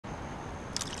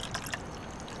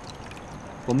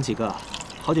我们几个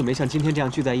好久没像今天这样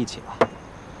聚在一起了，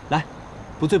来，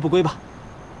不醉不归吧。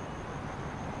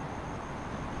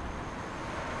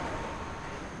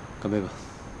干杯吧。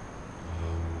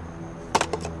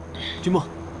君莫，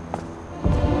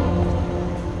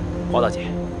华大姐，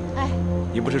哎，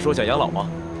你不是说想养老吗？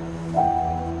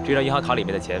这张银行卡里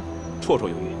面的钱绰绰有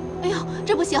余。哎呦，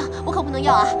这不行，我可不能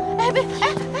要啊！哎，别，哎。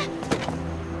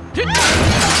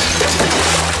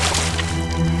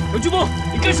 杨君莫，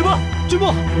你干什么？君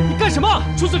莫，你干什么？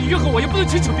就算你怨恨我，也不能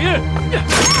牵扯别人。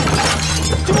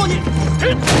君莫，你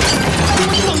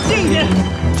冷静一点。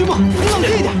君莫，你冷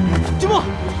静一点。君莫，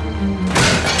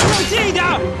冷静一点。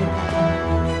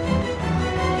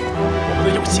我们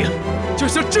的友情就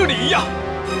像这里一样，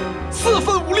四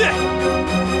分五裂。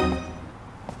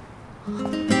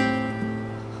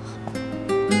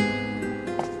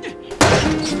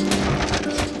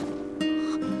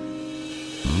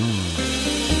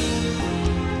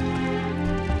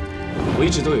我一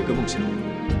直都有一个梦想，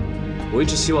我一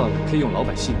直希望可以用老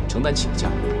百姓承担起的价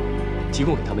格，提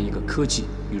供给他们一个科技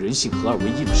与人性合二为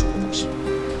一的生活方式。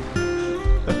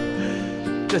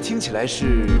这听起来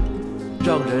是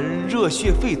让人热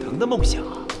血沸腾的梦想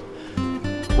啊！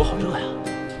我好热呀！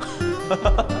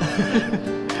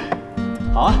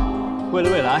好啊，为了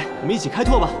未来，我们一起开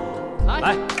拓吧！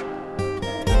来，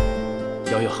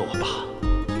瑶瑶和我爸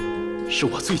是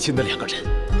我最亲的两个人。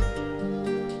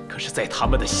 可是，在他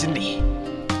们的心里，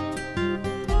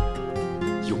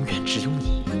永远只有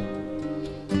你。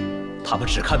他们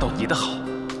只看到你的好，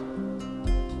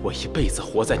我一辈子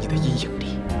活在你的阴影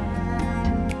里。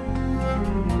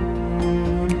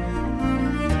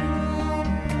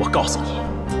我告诉你，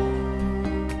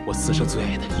我此生最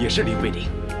爱的也是林卫玲。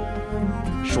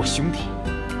说兄弟，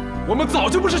我们早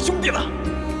就不是兄弟了，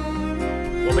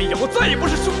我们以后再也不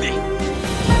是兄弟。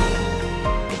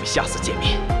我们下次见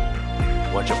面。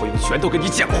 我只会用拳头跟你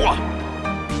讲话。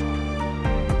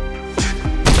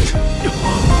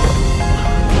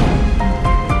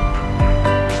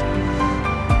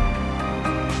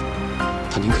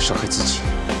他宁可伤害自己，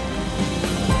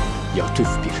也要对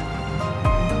付别人。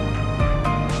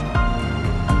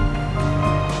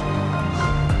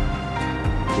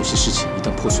有些事情一旦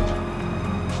破碎了，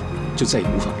就再也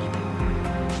无法弥补。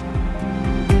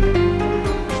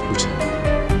陆晨，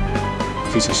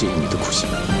非常谢谢你的苦心。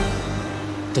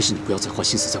 但是你不要再花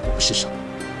心思在我们身上。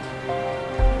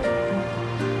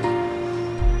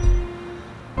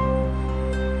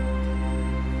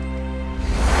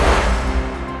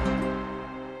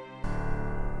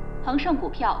恒盛股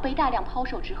票被大量抛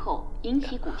售之后，引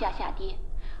起股价下跌，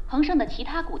恒盛的其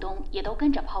他股东也都跟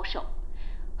着抛售，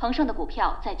恒盛的股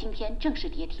票在今天正式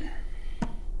跌停。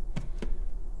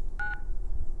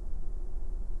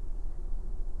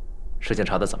事情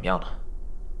查得怎么样了？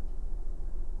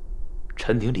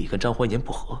 陈鼎礼跟张欢颜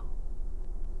不和，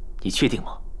你确定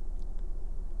吗？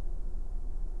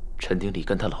陈鼎礼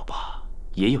跟他老爸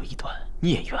也有一段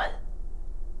孽缘。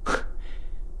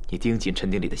你盯紧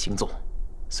陈鼎礼的行踪，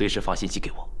随时发信息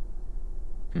给我。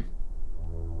嗯。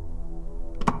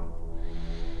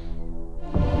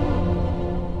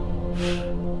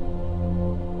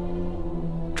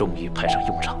终于派上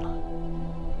用场了。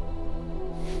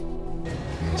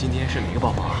今天是哪个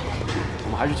包房啊？我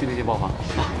们还是去那间包房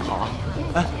啊。好啊。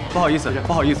 哎，不好意思，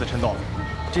陈总，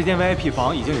这间 VIP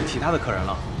房已经有其他的客人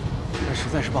了，那实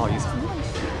在是不好意思。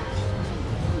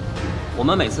我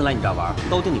们每次来你这儿玩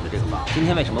都订你的这个房，今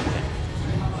天为什么不给？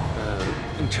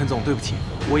陈总，对不起，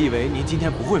我以为您今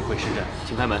天不会回深圳。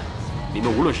请开门，里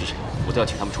面无论是谁，我都要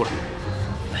请他们出来。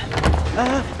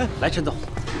哎，来，陈总，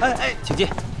请进。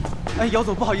哎，姚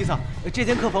总，不好意思啊，这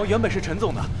间客房原本是陈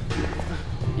总的。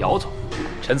姚总，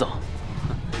陈总，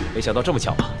没想到这么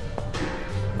巧啊。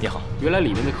 你好，原来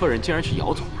里面的客人竟然是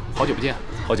姚总，好久不见，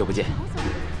好久不见。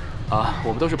啊，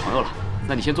我们都是朋友了，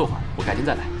那你先坐会儿，我改天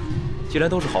再来。既然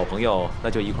都是好朋友，那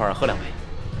就一块儿喝2杯。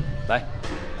来，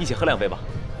一起喝2杯吧。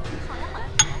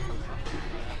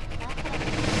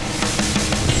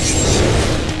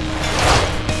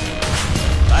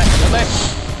来，2杯。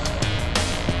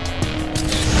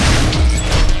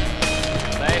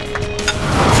来。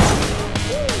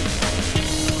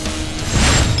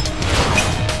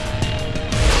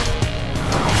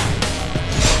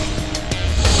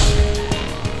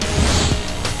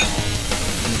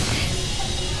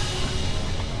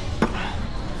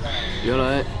 原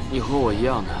来你和我一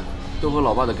样的，都和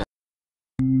老爸的感。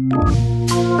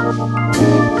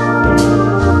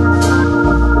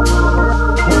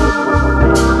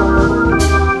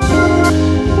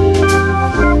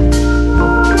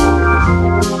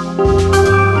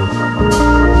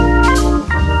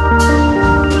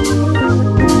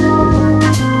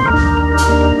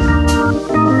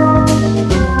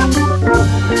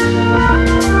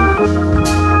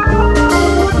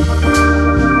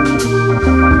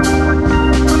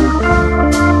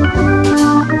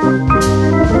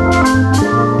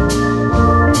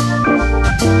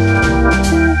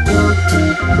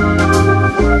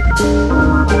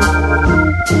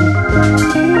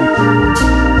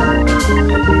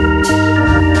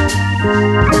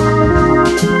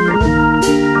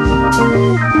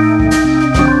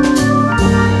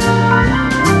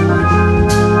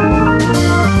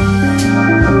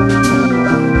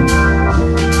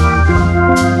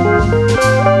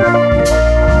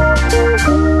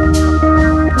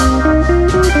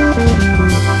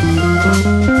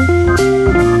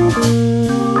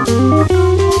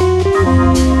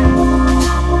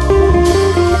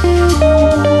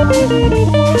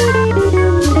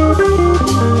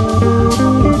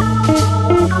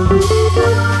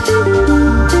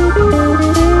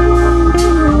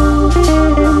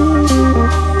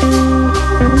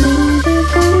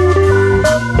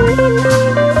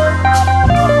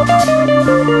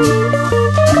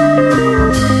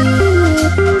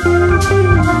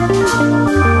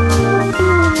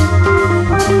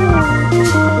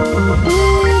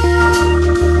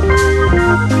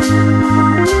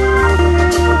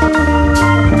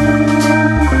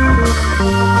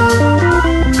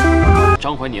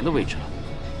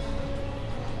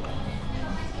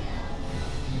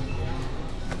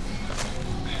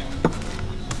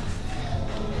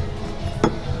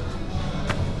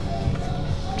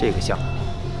这个项目，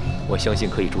我相信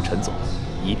可以助陈总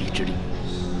一臂之力。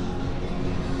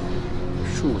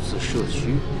数字社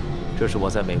区，这是我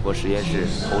在美国实验室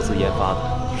投资研发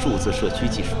的数字社区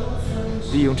技术。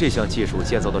利用这项技术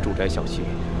建造的住宅小区，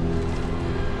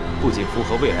不仅符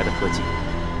合未来的科技，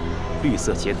绿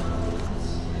色节能，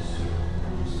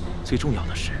最重要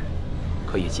的是，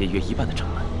可以节约1半的成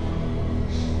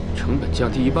本。成本降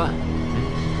低1半？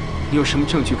你有什么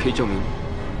证据可以证明？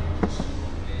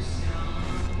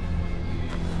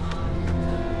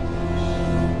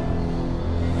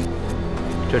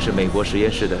这是美国实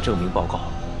验室的证明报告。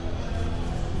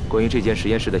关于这间实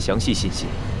验室的详细信息，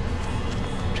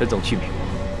陈总去美国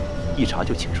一查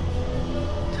就清楚。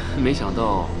没想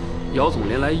到姚总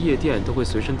连来夜店都会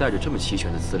随身带着这么齐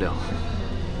全的资料，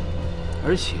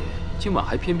而且今晚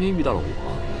还偏偏遇到了我，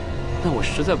但我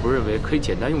实在不认为可以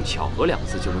简单用巧合2个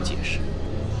字就能解释。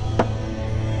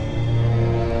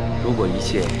如果一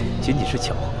切仅仅是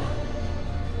巧合，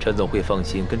陈总会放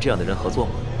心跟这样的人合作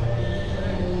吗？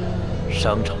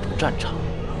商场如战场，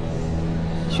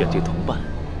选对同伴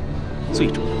最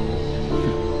重要。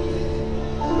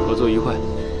合作愉快。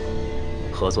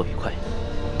合作愉快。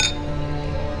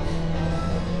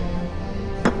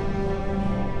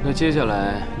那接下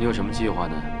来你有什么计划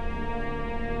呢？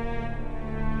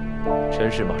陈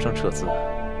氏马上撤资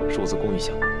数字公寓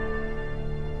项目。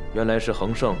原来是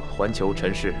恒盛、环球、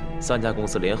陈氏3家公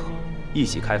司联合一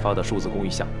起开发的数字公寓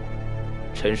项目。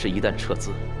陈氏一旦撤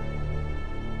资，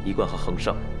一贯和恒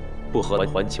盛不和的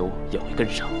环球也会跟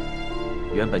上。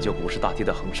原本就股市大跌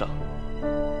的恒盛，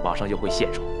马上又会陷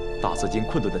入大资金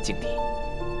困顿的境地。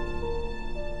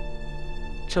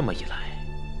这么一来，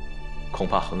恐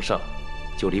怕恒盛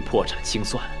就离破产清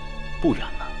算不远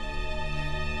了。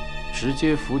直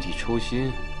接釜底抽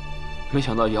薪，没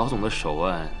想到姚总的手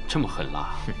腕这么狠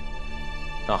辣。哼，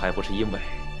那还不是因为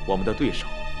我们的对手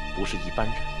不是一般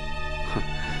人。哼，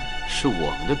是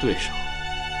我们的对手。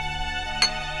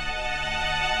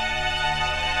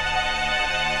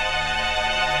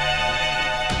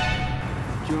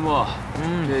君莫，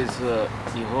这次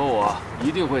你和我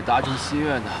一定会达成心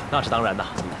愿的。那是当然的，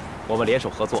我们联手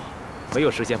合作，没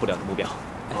有实现不了的目标。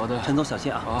好的，陈总小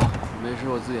心啊！好，没事，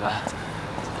我自己来。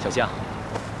小心啊，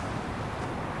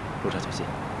路上小心。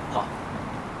好。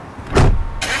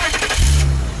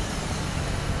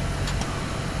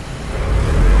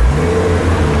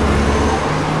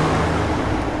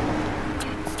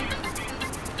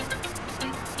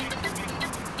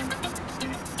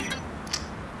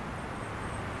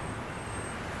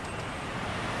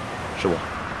是我，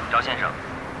姚先生，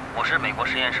我是美国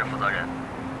实验室负责人，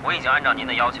我已经按照您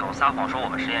的要求撒谎说我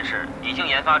们实验室已经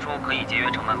研发出可以节约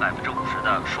成本50%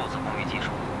的数字公寓技术。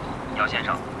姚先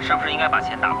生，是不是应该把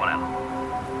钱打过来了？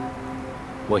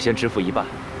我先支付1半，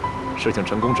事情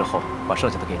成功之后把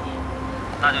剩下的给你。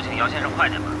那就请姚先生快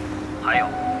点吧。还有，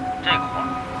这个货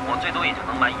我最多也就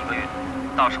能瞒1个月，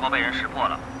到时候被人识破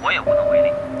了，我也无能为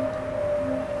力。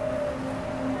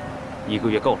1个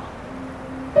月够了。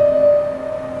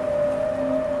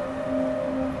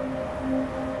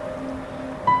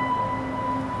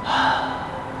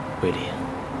魏林，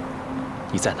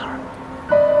你在哪儿？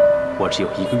我只有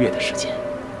1个月的时间。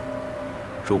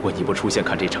如果你不出现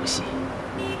看这场戏，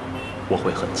我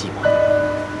会很寂寞的。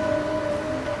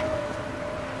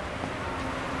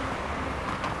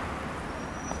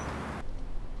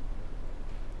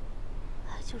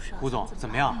胡总，怎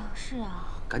么样？是啊，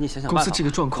赶紧想想办法。公司这个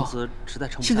状况，实在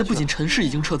撑不下去了。现在不仅陈氏已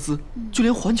经撤资，就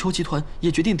连环球集团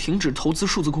也决定停止投资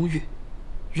数字公寓。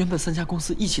原本3家公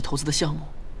司一起投资的项目，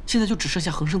现在就只剩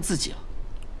下恒盛自己了。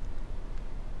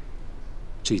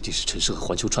这一定是陈氏和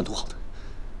环球串通好的。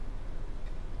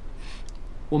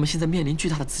我们现在面临巨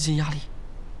大的资金压力，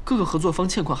各个合作方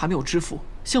欠款还没有支付，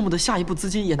项目的下一步资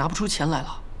金也拿不出钱来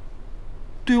了。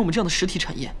对于我们这样的实体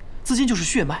产业，资金就是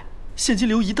血脉，现金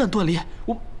流一旦断裂，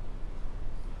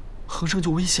恒盛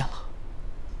就危险了。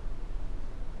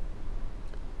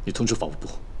你通知法务部，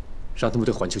让他们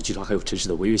对环球集团还有陈氏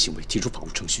的违约行为提出法务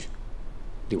程序。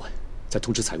另外，再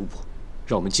通知财务部，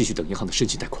让我们继续等银行的申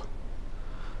请贷款。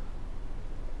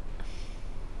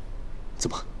怎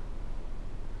么？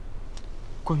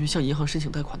关于向银行申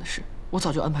请贷款的事，我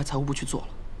早就安排财务部去做了。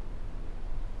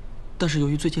但是由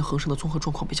于最近恒盛的综合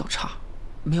状况比较差，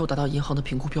没有达到银行的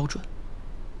评估标准，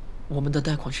我们的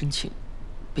贷款申请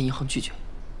被银行拒绝。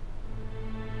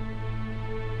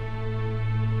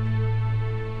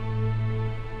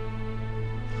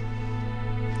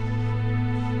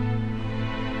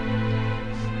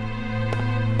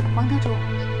王特主，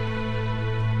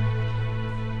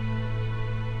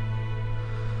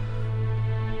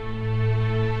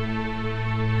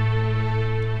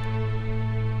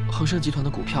恒盛集团的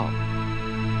股票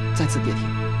再次跌停。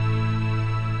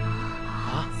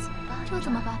啊？这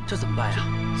怎么办？这怎么办呀？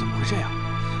怎么会这样？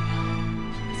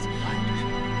怎么办呀？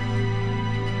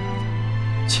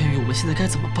这是。千羽，我们现在该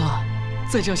怎么办？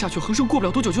再这样下去，恒盛过不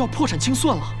了多久就要破产清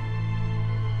算了。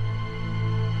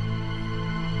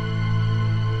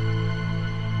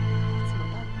怎么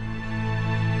办？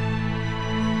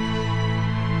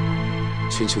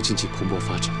全球经济蓬勃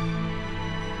发展，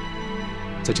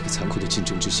在这个残酷的竞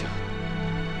争之下，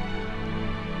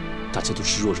大家都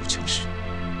是弱肉强食。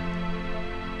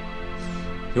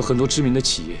有很多知名的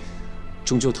企业，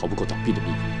终究逃不过倒闭的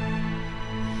命运；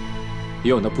也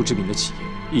有那不知名的企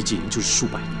业，一经营就是数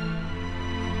百年。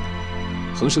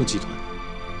恒盛集团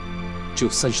只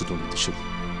有30多年的生命，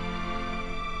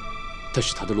但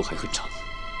是它的路还很长。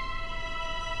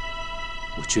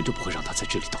我绝对不会让它在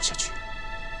这里倒下去，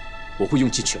我会用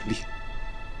尽全力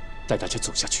带大家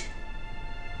走下去。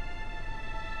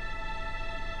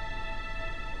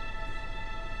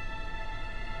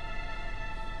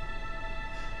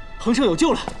恒盛有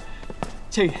救了，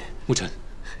千羽。沐晨，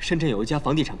深圳有一家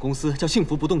房地产公司叫幸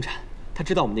福不动产，他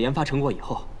知道我们的研发成果以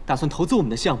后，打算投资我们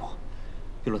的项目。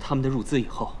有了他们的入资以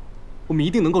后，我们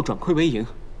一定能够转亏为盈，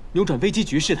扭转危机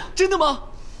局势的。真的吗？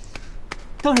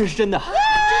当然是真的。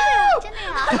真的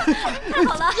呀！太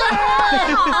好了，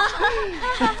太好了！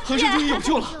恒盛终于有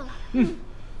救了。嗯。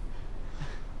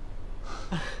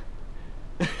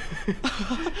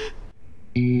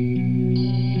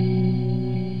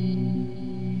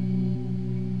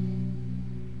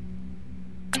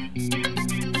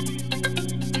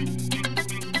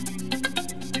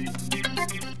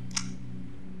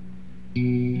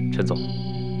陈总，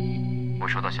我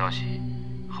收到消息，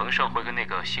恒盛会跟那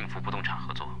个幸福不动产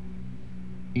合作。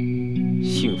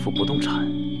幸福不动产，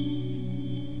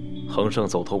恒盛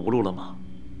走投无路了吗？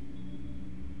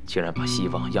竟然把希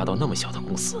望压到那么小的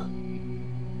公司，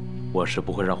我是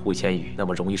不会让胡千羽那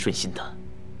么容易顺心的。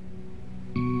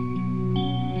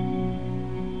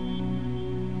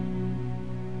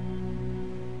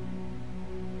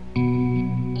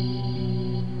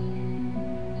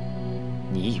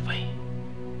你以为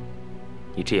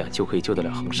你这样就可以救得了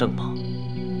恒盛吗？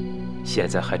现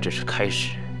在还只是开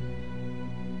始，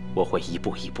我会一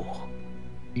步一步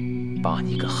把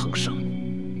你跟恒盛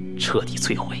彻底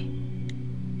摧毁。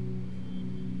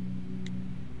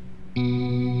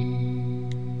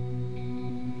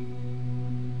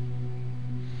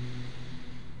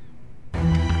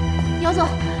姚总，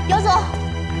姚总，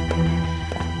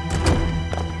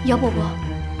姚伯伯。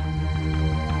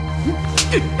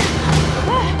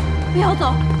姚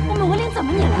总，我们文林怎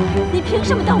么你了？你凭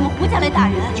什么到我们胡家来打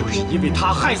人？就是因为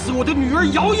他害死我的女儿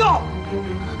瑶瑶。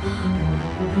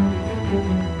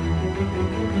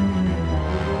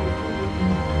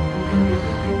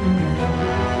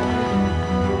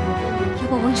姚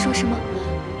伯伯，你说什么？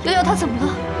瑶瑶她怎么了？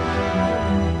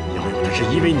瑶瑶她是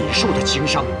因为你受的情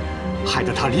伤，害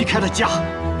得她离开了家。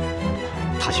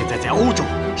她现在在欧洲，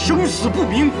生死不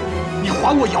明。你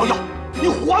还我瑶瑶！你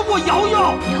还我瑶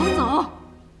瑶！姚总，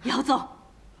姚总，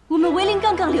我们维林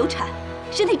刚刚流产，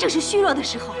身体正是虚弱的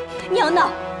时候，你要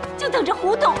闹，就等着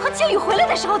胡董和千羽回来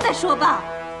的时候再说吧。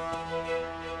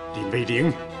林维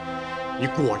玲，你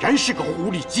果然是个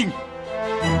狐狸精。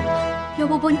姚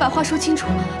伯伯，你把话说清楚，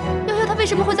瑶瑶她为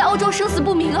什么会在欧洲生死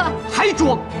不明啊？还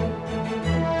装！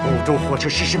欧洲火车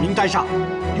失事名单上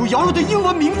有瑶瑶的英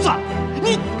文名字，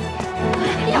你。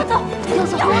姚总，姚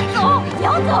总，姚总，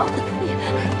姚总，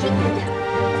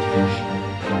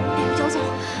姚总，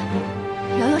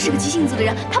瑶瑶是个急性子的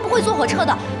人，她不会坐火车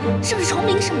的，是不是重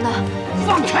名什么的？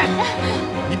放开！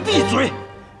你闭嘴！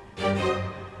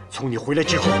从你回来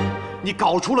之后，你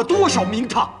搞出了多少名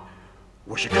堂？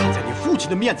我是看在你父亲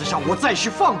的面子上，我暂时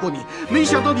放过你，没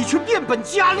想到你却变本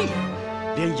加厉，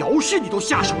连姚氏你都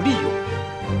下手利用。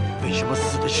为什么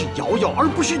死的是瑶瑶而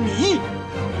不是你？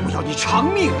我要你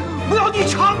偿命！我要你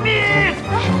偿命！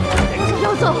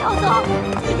姚总，姚总，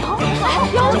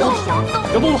姚总，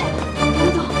姚伯伯，姚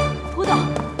总，胡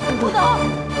董，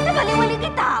他把林维林给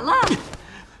打了。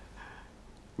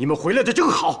你们回来的正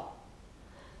好。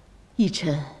奕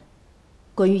晨，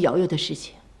关于瑶瑶的事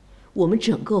情，我们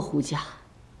整个胡家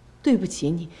对不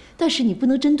起你，但是你不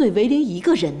能针对维林一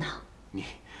个人呐。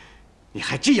你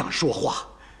还这样说话？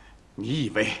你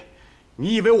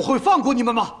以为我会放过你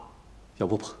们吗？姚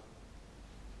伯伯，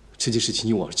这件事情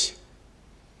因我而起，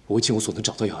我会尽我所能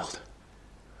找到瑶瑶的。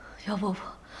姚伯伯，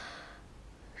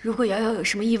如果瑶瑶有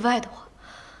什么意外的话，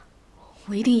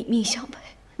我一定以命相陪。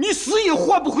你死也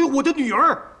换不回我的女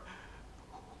儿，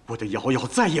我的瑶瑶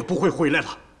再也不会回来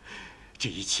了。这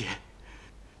一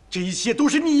切都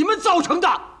是你们造成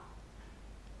的。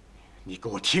你给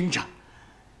我听着，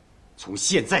从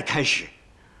现在开始，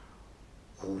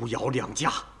吴姚两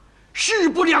家势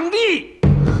不两立。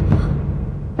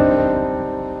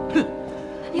哼！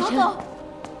姚总，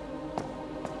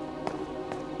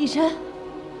以琛，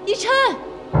以琛，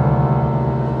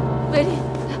维林，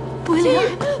维林，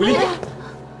维林。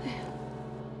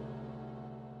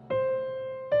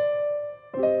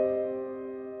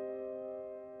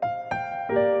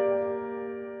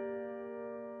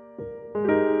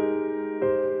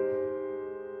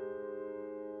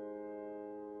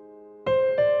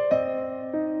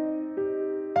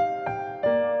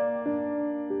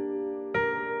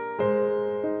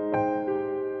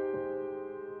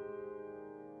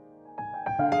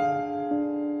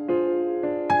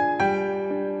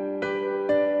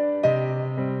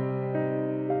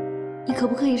 你可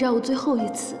不可以让我最后一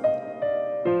次？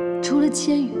除了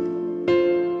千羽，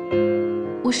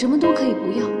我什么都可以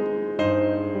不要，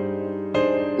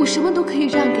我什么都可以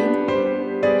让给你。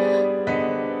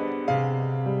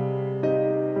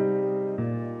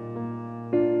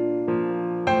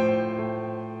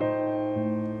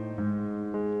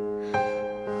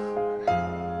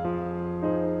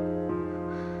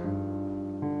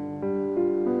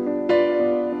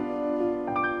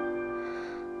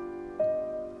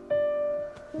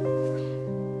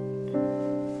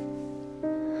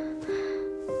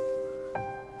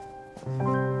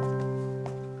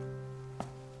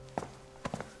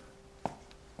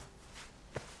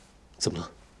 怎么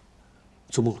了？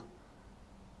做梦了？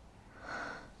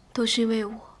都是因为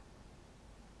我，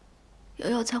瑶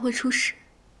瑶才会出事。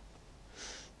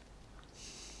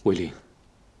魏玲，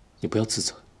你不要自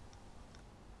责，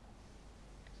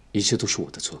一切都是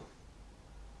我的错。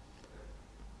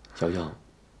瑶瑶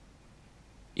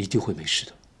一定会没事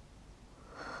的。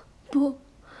不，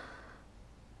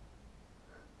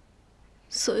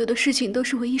所有的事情都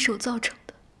是我一手造成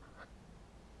的。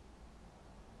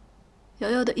 瑶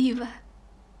瑶的意外，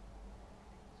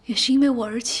也是因为我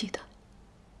而起的。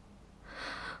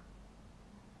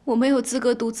我没有资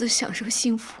格独自享受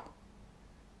幸福。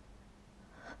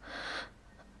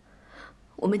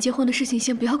我们结婚的事情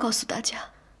先不要告诉大家，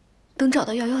等找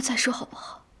到瑶瑶再说，好不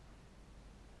好？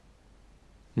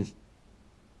嗯，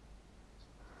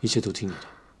一切都听你的，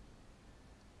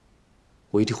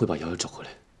我一定会把瑶瑶找回来，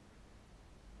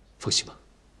放心吧。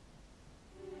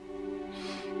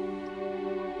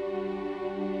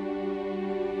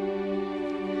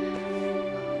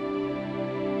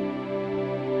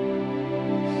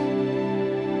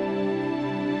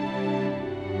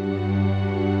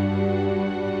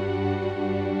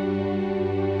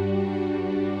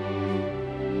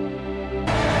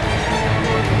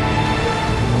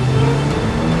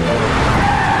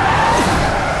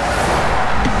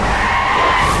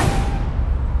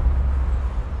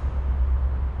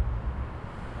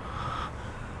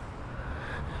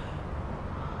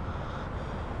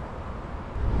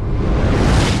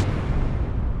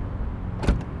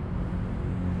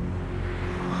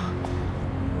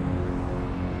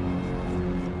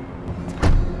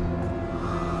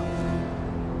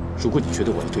 如果你觉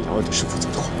得我要对瑶瑶的事负责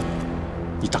的话，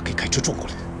你大可以开车撞过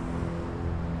来。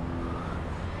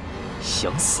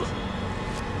想死，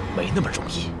没那么容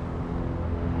易。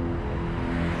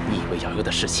你以为瑶瑶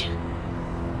的事情，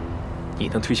你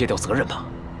能推卸掉责任吗？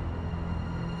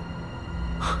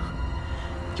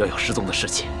瑶瑶失踪的事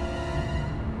情，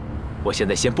我现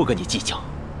在先不跟你计较。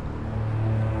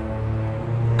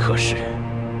可是，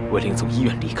魏玲从医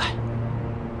院离开，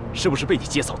是不是被你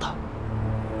接走的？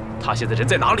 他现在人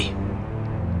在哪里？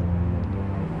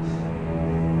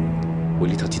我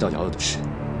离他提到瑶瑶的事，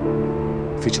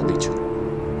非常内疚。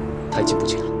他已经不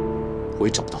见了，我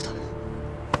也找不到他。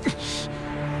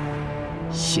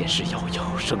先是瑶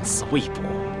瑶生死未卜，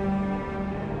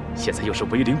现在又是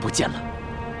维灵不见了。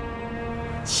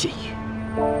千羽，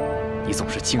你总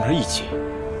是轻而易举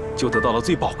就得到了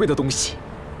最宝贵的东西，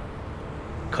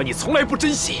可你从来不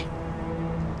珍惜。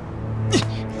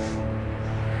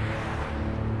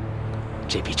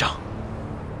 这笔账，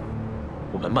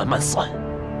我们慢慢算。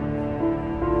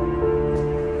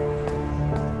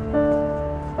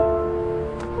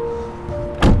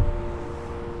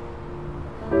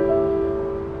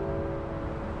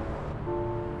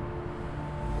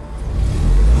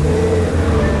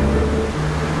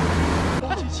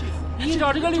你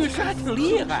找这个律师还挺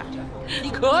厉害，你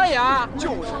可以啊！就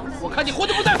是，我看你活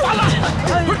的不耐烦了。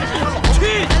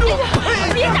去！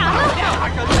别打了！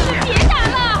别打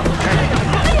了！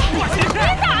 别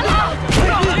打了！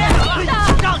别打！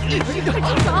让你快住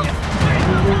手！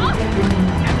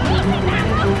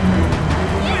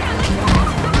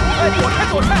躲开，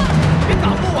躲开！别挡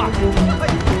路啊！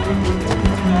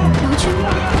杨军。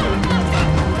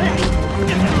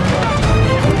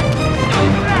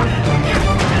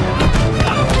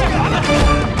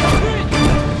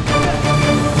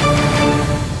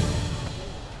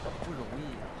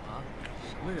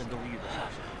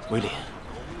威廉，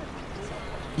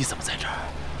你怎么在这儿？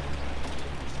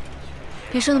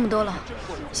别说那么多了，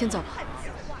先走吧。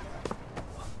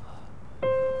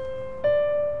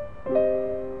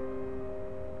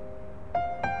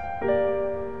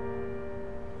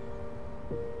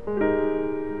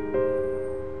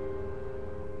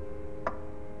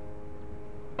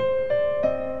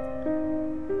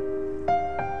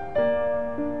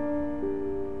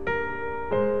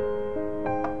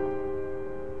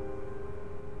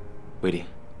威廉，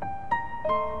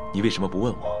你为什么不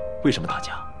问我为什么打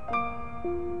架？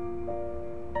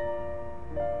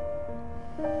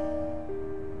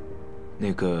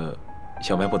那个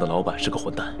小卖部的老板是个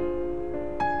混蛋，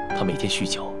他每天酗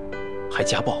酒，还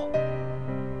家暴，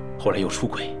后来又出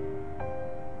轨。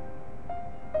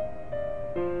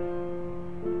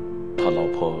他老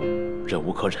婆忍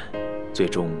无可忍，最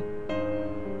终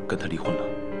跟他离婚了。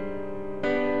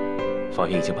法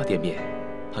院已经把店面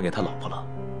判给他老婆了。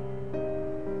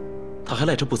他还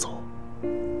赖着不走，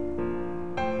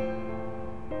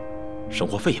生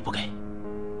活费也不给。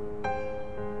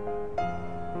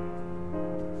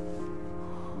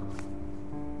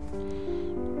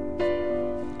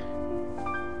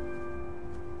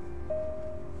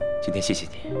今天谢谢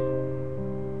你。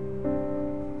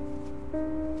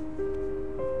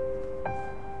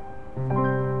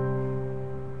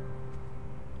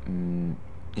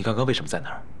你刚刚为什么在那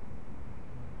儿？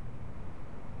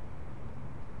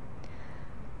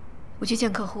我去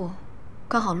见客户，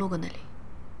刚好路过那里。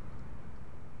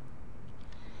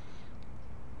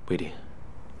威廉，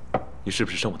你是不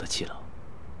是生我的气了？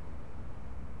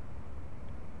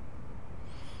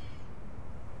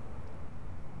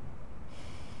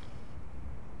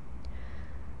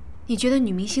你觉得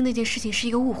女明星那件事情是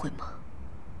一个误会吗？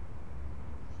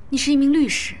你是一名律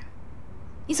师，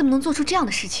你怎么能做出这样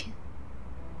的事情？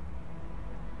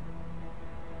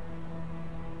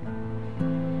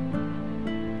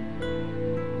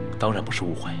当然不是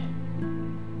误会，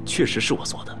确实是我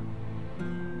做的。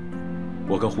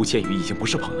我跟胡千羽已经不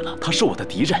是朋友了，他是我的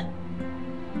敌人。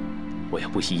我要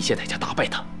不惜一切代价打败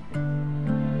他。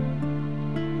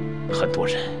很多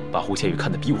人把胡千羽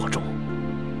看得比我重，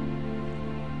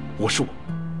我是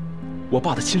我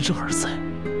爸的亲生儿子，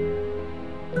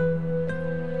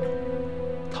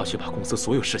他却把公司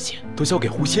所有事情都交给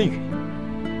胡千羽，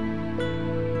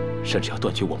甚至要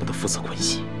断绝我们的父子关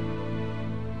系。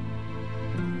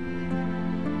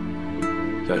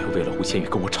瑶瑶为了胡千羽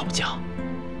跟我吵架，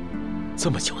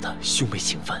这么久的兄妹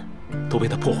情分都被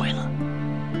他破坏了。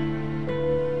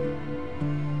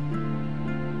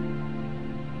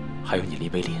还有你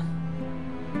林威廉，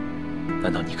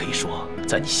难道你可以说，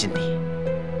在你心里，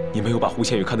你没有把胡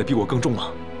千羽看得比我更重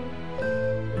吗？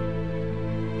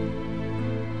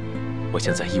我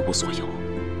现在一无所有，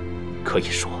可以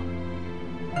说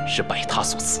是拜他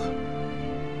所赐。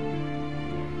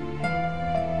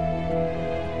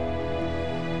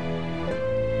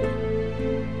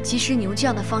即使你用这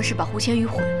样的方式把胡千羽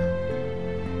毁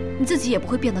了，你自己也不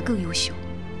会变得更优秀。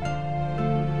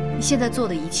你现在做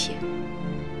的一切，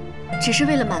只是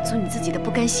为了满足你自己的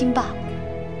不甘心罢了。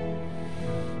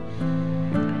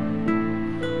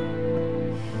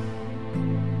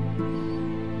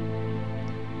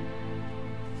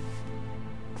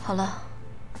好了，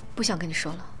不想跟你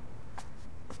说了。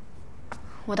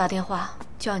我打电话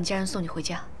叫你家人送你回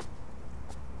家。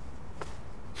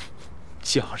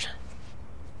家人？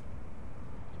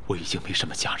我已经没什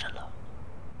么家人了。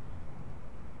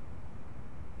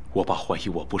我爸怀疑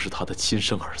我不是他的亲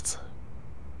生儿子，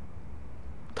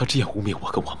他这样污蔑我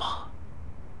跟我妈。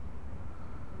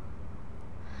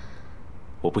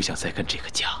我不想再跟这个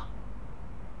家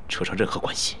扯上任何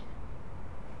关系。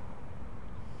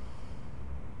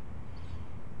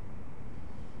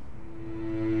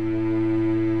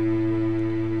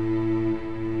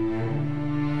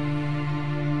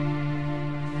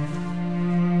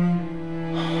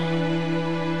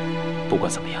不管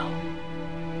怎么样，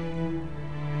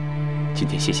今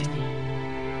天谢谢你。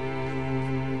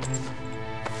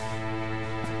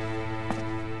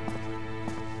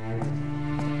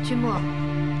君墨，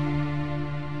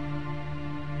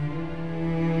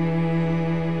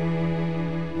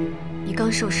你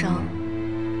刚受伤，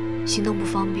行动不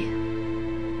方便，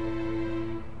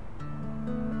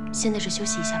先在这休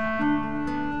息一下吧。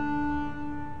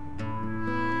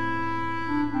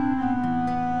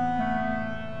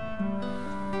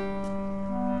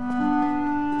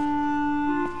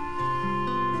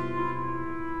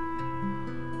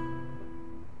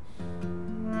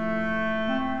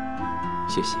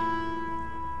谢谢。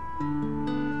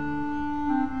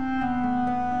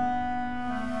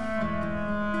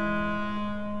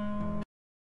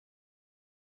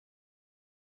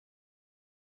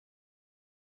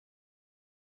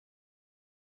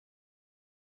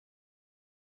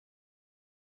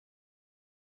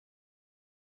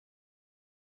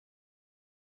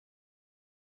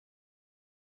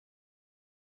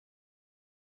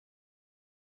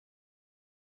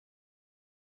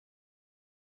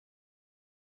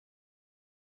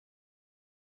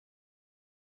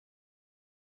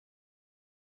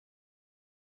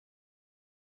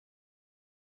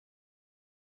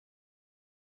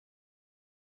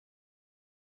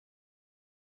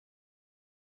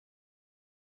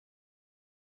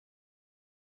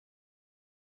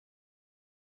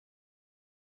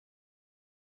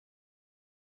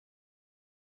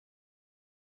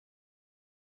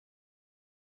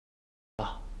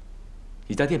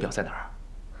你家电表在哪儿？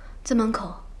在门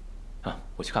口。啊，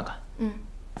我去看看。嗯。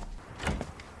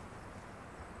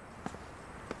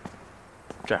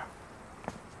这儿。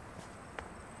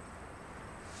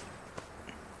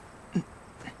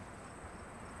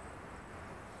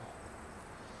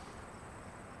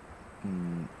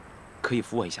可以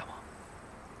扶我一下吗？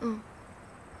嗯。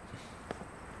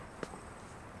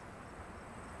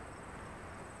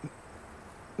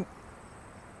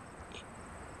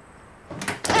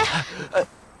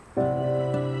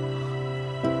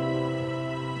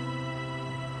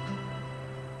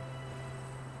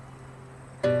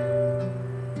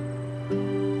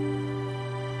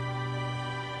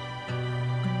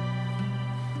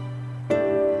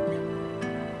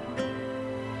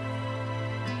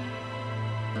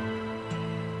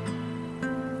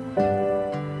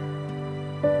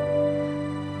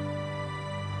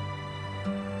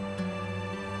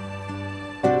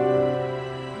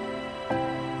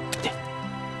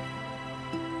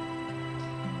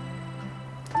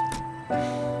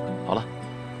好了。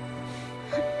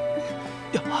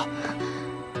呀！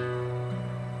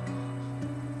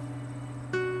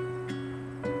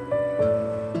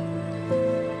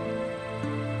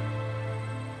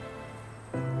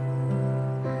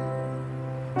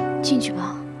进去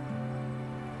吧。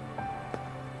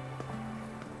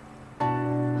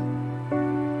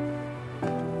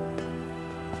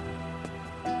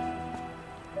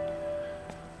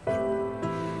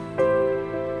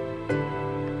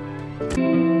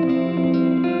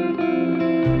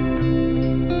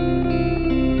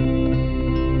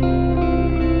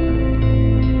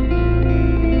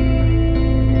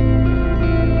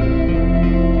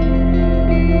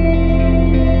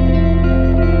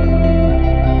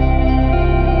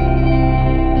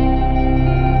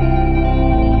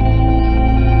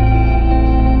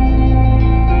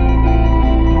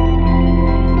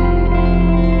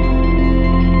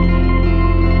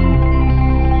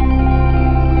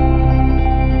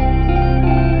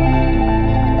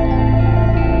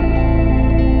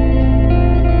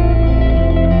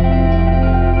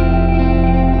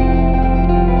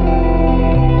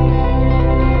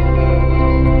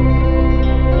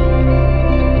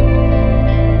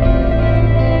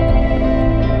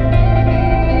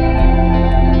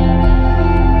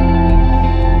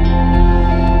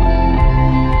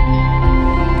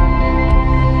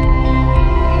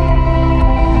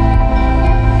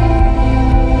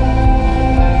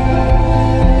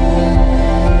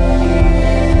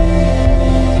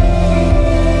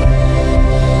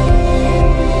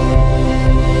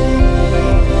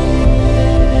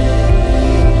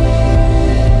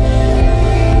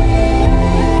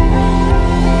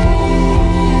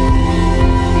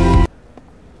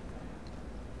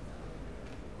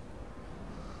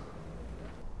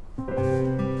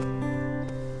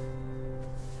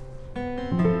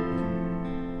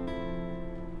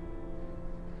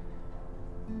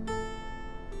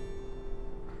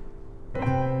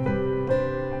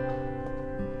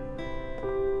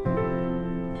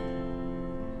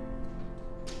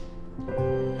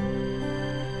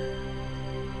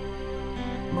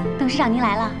董事长您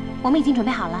来了，我们已经准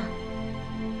备好了。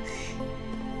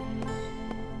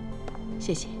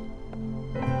谢谢。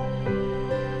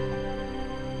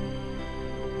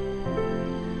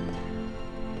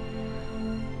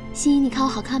心怡，你看我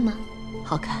好看吗？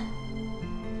好看。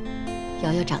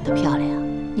瑶瑶长得漂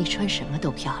亮，你穿什么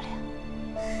都漂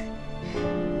亮。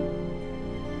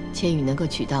千羽能够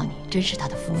娶到你，真是她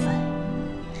的福分。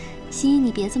心怡，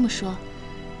你别这么说，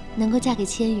能够嫁给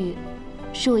千羽，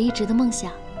是我一直的梦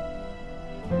想。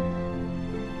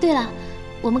对了，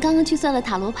我们刚刚去算了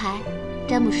塔罗牌，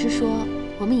占卜师说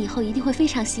我们以后一定会非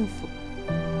常幸福。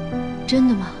真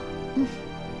的吗？嗯。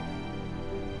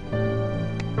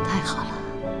太好了，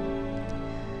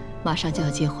马上就要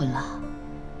结婚了，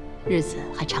日子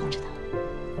还长着呢。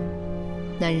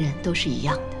男人都是一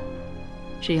样的，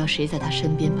只要谁在他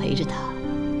身边陪着他，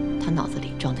他脑子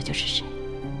里装的就是谁。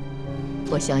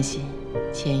我相信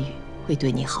千羽会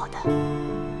对你好的。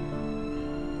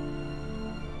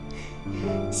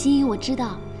心怡，我知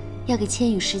道，要给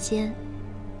千羽时间，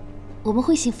我们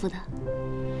会幸福的。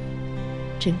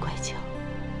真乖巧。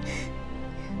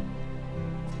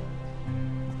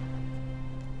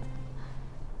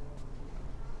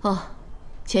哦，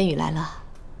千羽来了，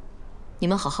你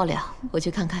们好好聊，我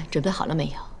去看看准备好了没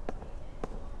有。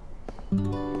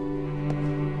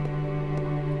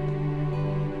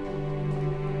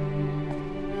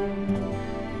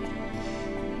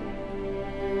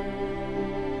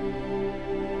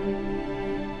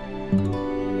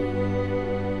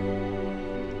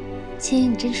千羽，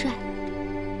你真帅。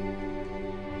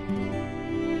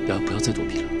瑶瑶，不要再躲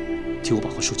避了，听我把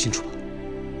话说清楚吧。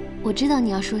我知道你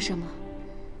要说什么，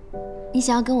你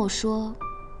想要跟我说，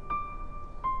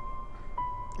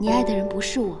你爱的人不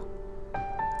是我，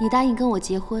你答应跟我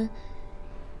结婚，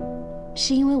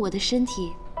是因为我的身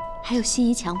体还有心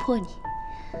仪强迫你。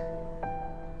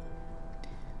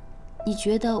你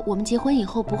觉得我们结婚以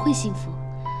后不会幸福，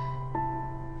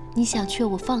你想劝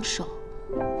我放手，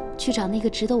去找那个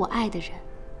值得我爱的人。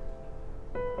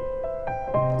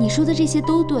你说的这些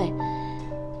都对，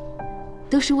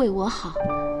都是为我好。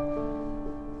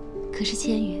可是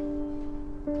千羽，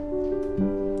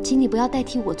请你不要代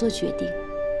替我做决定。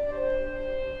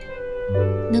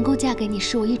能够嫁给你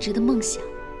是我一直的梦想，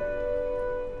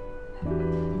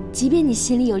即便你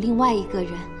心里有另外一个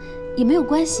人，也没有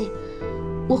关系，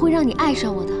我会让你爱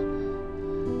上我的。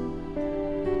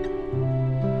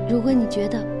如果你觉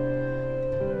得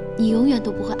你永远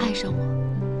都不会爱上我，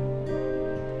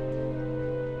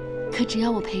可只要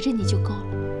我陪着你就够了，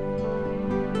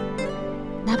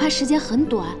哪怕时间很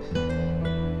短，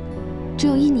只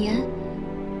有1年、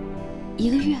1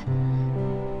个月、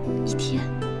1天，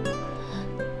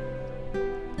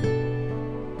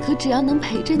可只要能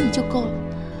陪着你就够了。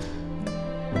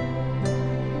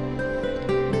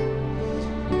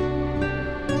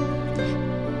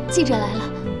记者来了，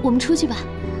我们出去吧。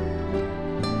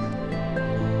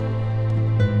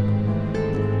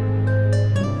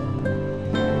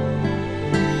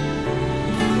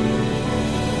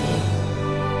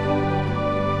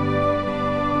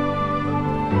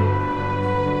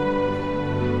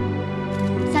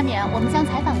下面我们将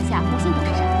采访一下胡新董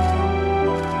事长。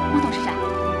胡董事长，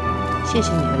谢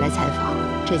谢你们来采访。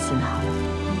这次呢，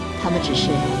他们只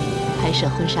是拍摄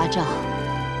婚纱照，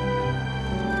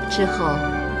之后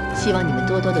希望你们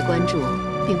多多的关注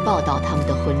并报道他们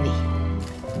的婚礼。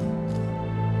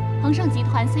恒盛集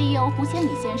团 CEO 胡千里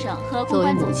先生和公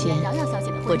关总监姚瑶小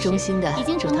姐的婚事已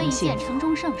经成为一件城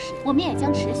中盛事，我们也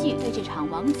将持续对这场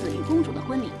王子与公主的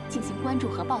婚礼进行关注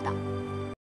和报道。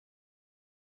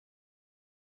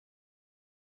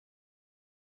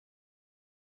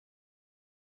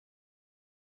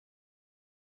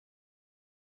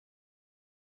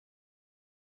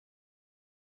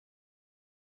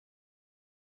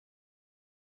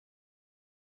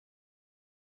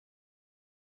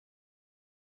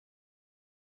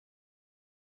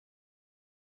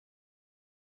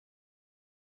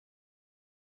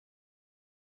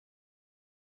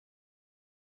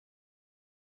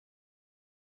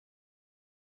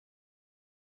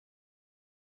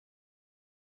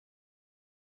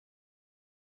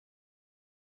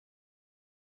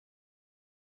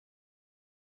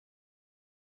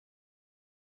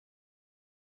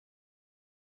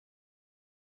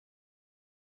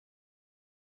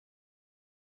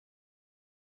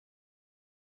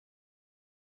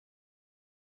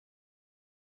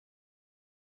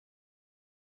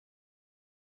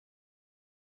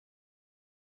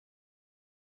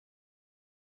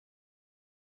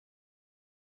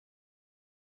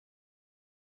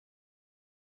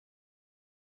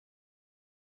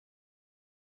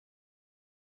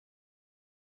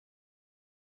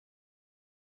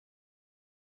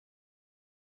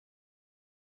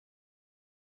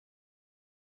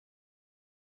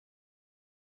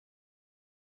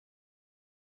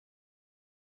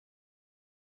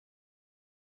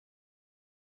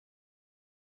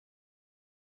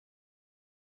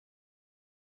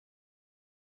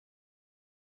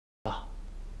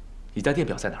你家电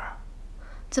表在哪儿？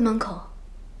在门口。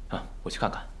啊，我去看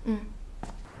看。嗯。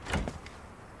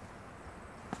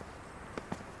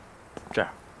这儿。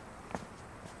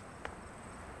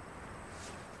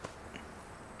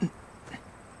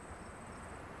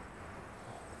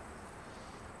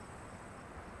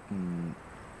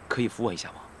可以扶我一下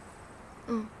吗？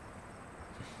嗯。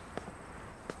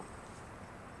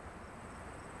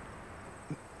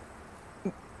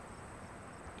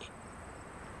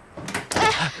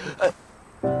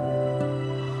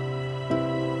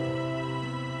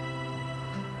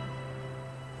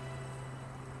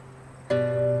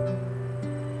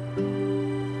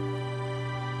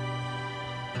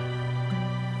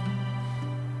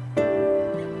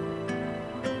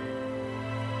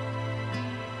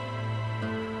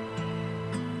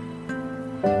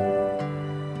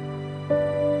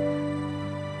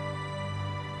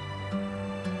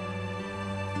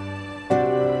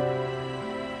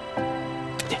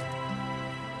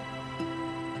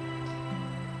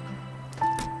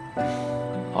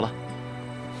好了。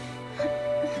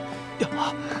呀！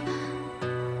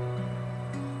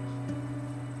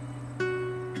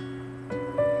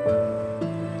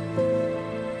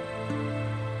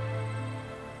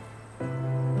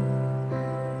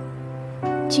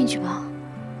进去吧。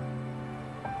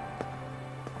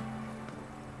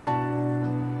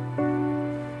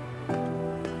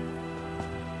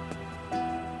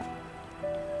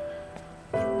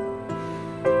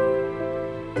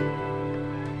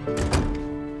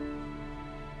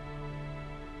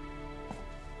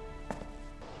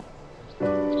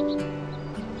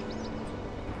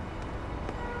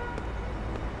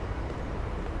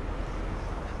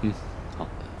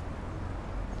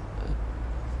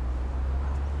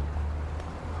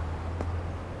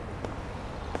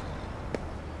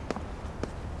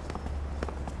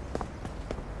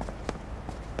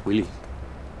维林，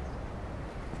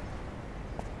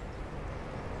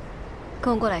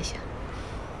跟我过来一下。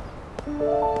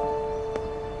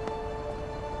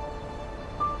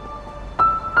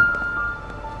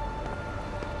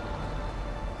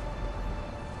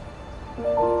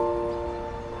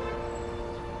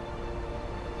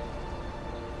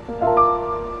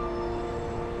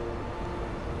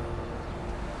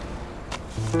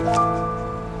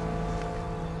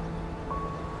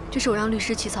这是我让律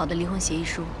师起草的离婚协议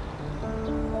书。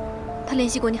他联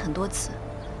系过你很多次，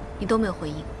你都没有回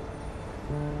应。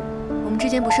我们之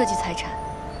间不涉及财产，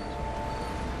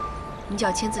你只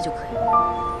要签字就可以。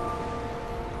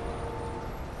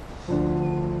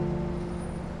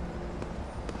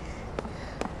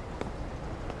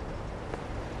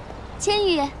千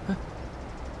羽，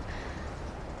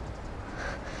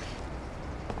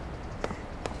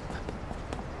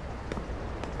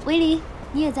维林，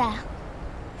你也在啊？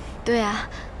对啊，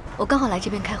我刚好来这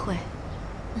边开会。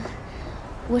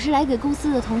我是来给公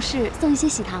司的同事送一些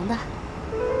喜糖的。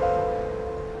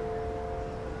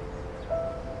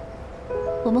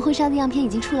我们婚纱的样片已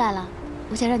经出来了，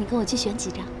我想让你跟我去选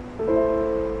几张。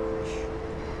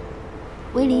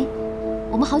维林，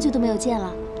我们好久都没有见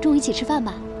了，中午一起吃饭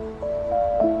吧。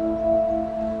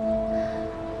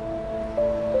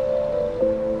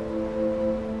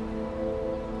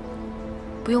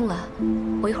不用了，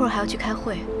我一会儿还要去开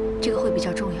会，这个会比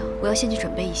较重要，我要先去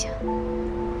准备一下。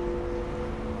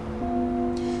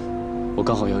我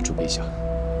刚好也要准备一下，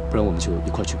不然我们就一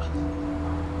块去吧。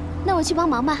那我去帮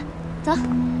忙吧，走。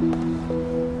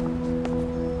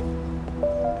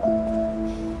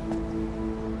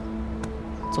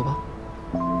走吧。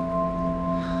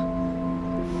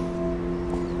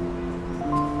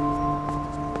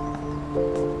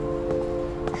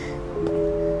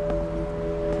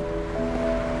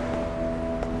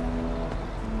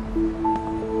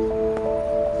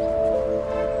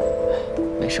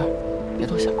没事儿，别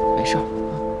多想，没事儿。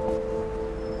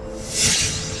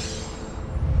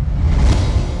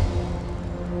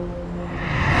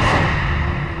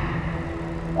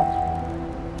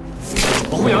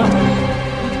保护洋洋。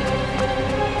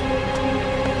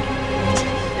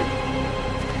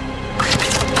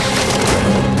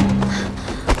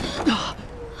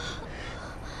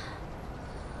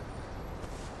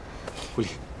维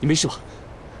林，你没事吧？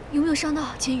有没有伤到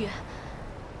千羽？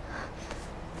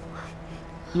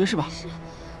你没事吧？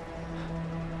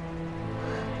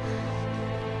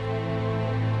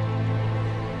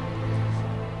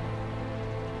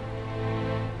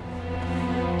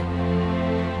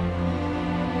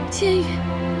千羽，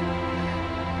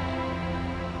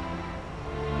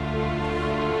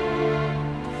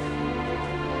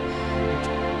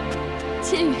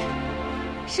千羽，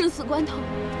生死关头，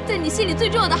在你心里最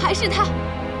重要的还是他。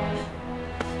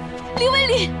林维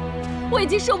林，我已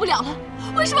经受不了了。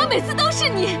为什么每次都是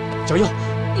你？小耀，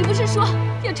你不是说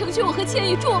要成全我和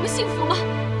千羽，祝我们幸福吗？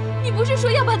你不是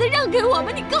说要把他让给我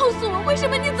吗？你告诉我，为什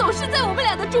么你总是在我们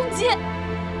俩的中间？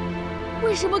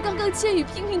为什么刚刚千羽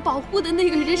拼命保护的那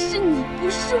个人是你，不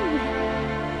是我？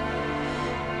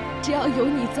只要有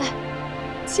你在，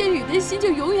千羽的心就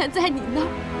永远在你那儿，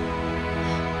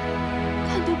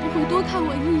看都不会多看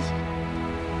我一眼。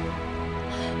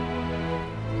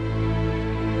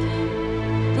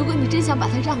如果你真想把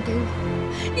他让给我，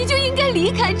你就应该离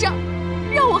开这儿，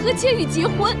让我和千羽结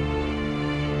婚。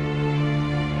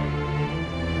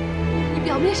你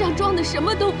表面上装的什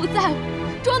么都不在乎，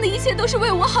装的一切都是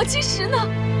为我好，其实呢，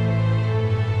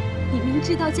你明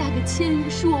知道嫁给千羽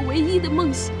是我唯一的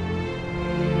梦想，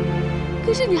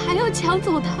可是你还要抢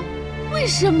走他，为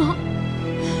什么？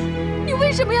你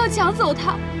为什么要抢走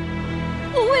他？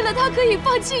我为了他可以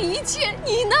放弃一切，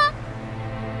你呢？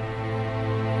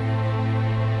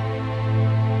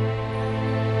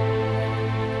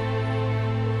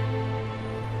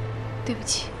对不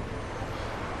起。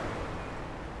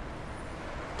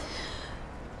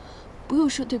不用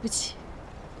说对不起，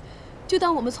就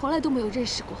当我们从来都没有认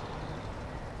识过。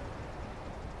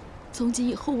从今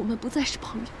以后，我们不再是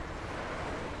朋友。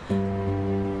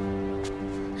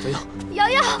小耀，瑶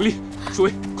瑶，维林，舒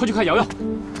维，快去看瑶瑶。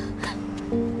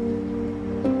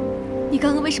你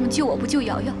刚刚为什么救我不救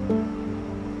瑶瑶？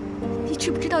你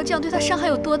知不知道这样对她伤害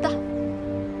有多大？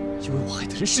因为我爱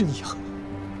的人是你啊！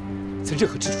在任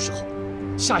何这种时候，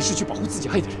下意识去保护自己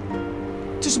爱的人，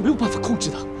这是没有办法控制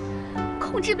的。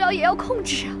控制不了也要控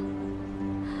制啊！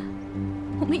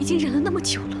我们已经忍了那么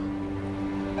久了，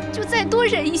就再多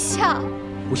忍一下。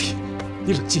维林，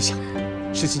你冷静下，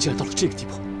事情既然到了这个地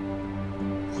步，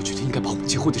我觉得应该把我们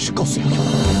结婚的事告诉瑶瑶。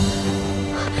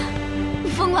你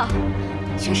疯了！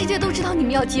全世界都知道你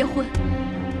们要结婚，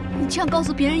你这样告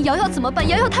诉别人，瑶瑶怎么办？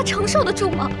瑶瑶她承受得住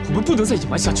吗？我们不能再隐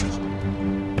瞒下去了，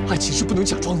爱情是不能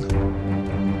假装的。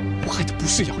我爱的不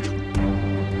是瑶瑶，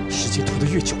时间拖得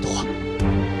越久的话，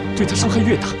对她伤害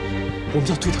越大。我们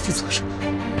要对她负责任。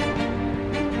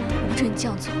不准你这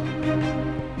样做！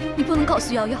你不能告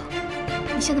诉瑶瑶，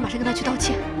你现在马上跟她去道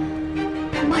歉，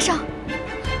马上！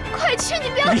快去！你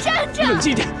不要站着！冷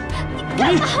静一点。你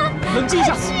干嘛？冷静一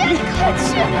下！快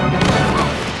去！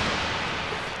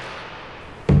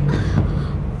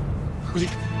吴丽，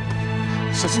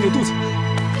小心你的肚子！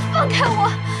你放开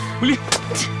我！吴丽，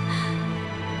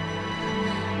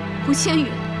胡千羽，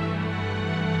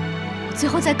我最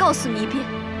后再告诉你一遍，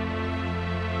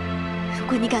如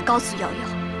果你敢告诉瑶瑶，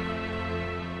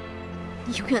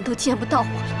你永远都见不到我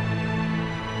了。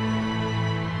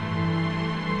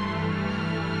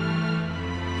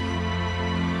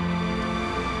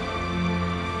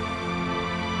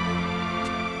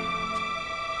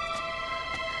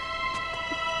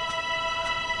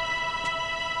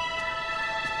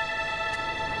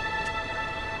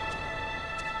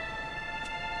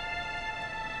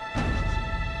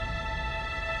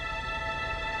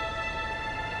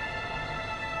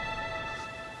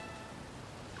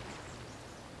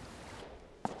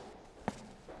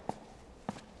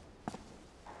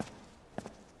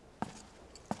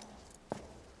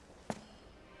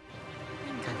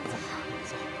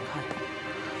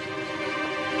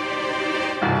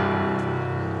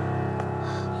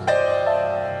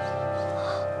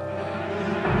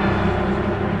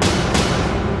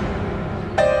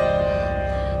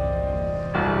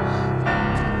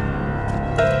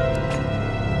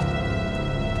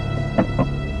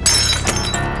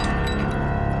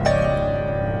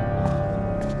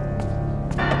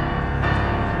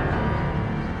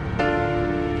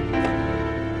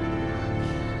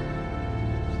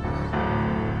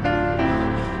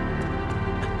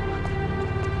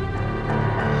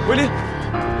维林，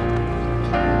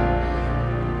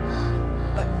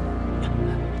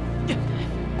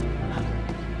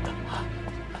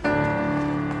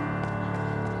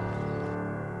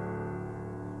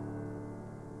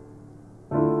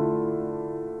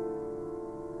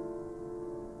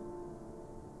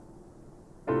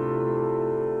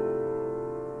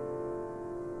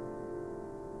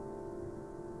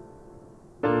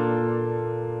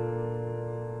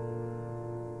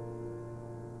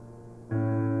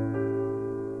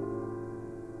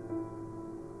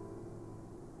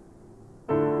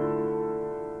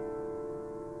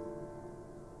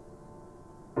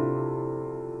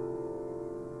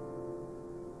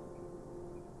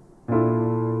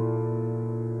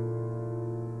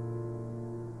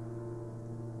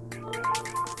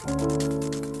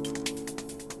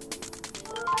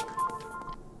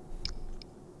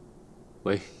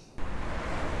喂，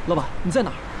老板，你在哪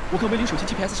儿？我看维林手机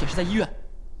GPS 显示在医院。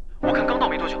我看刚到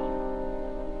没多久。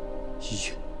医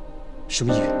院？什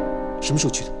么医院？什么时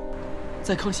候去的？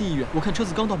在康熙医院，我看车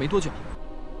子刚到没多久。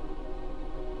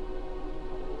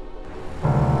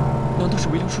难道是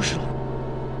维林出事了？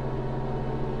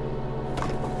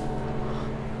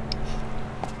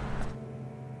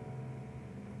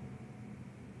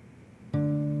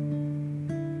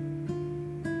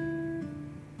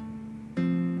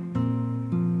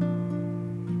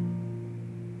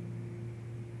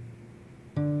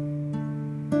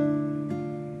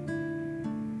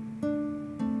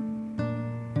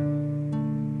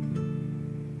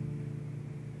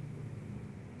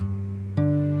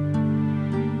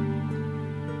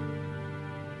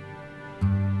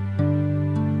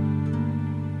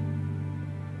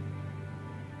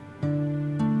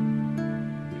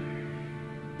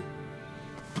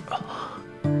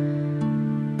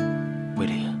维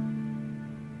林，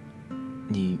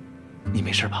你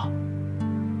没事吧？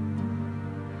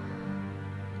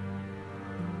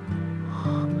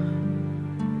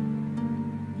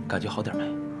感觉好点没？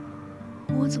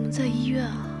我怎么在医院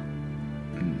啊？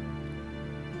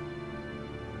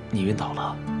你晕倒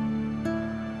了，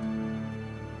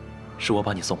是我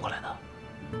把你送过来的。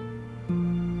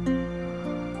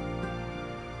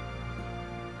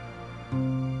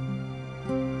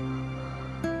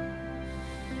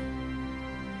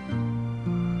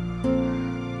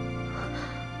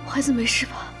我孩子没事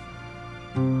吧？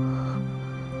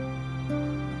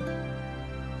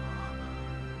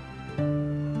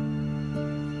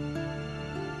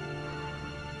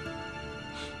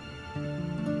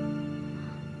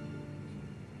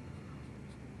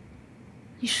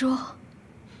你说，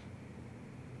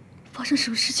发生什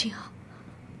么事情啊？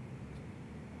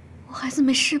我孩子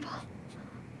没事吧？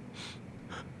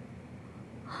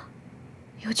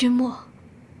尤君墨，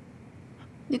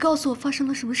你告诉我发生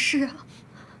了什么事啊？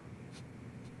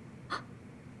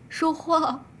说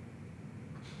话，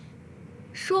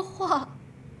说话。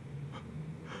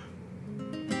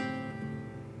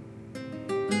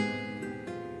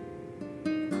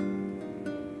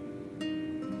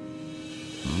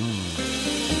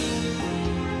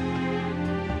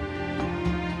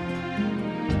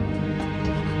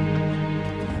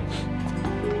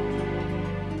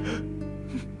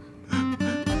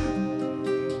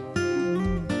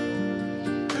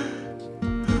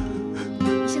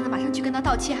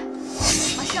道歉，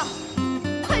马上，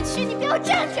快去！你不要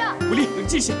站着。武丽，冷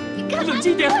静些，你干嘛？冷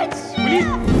静一点。快去！武丽。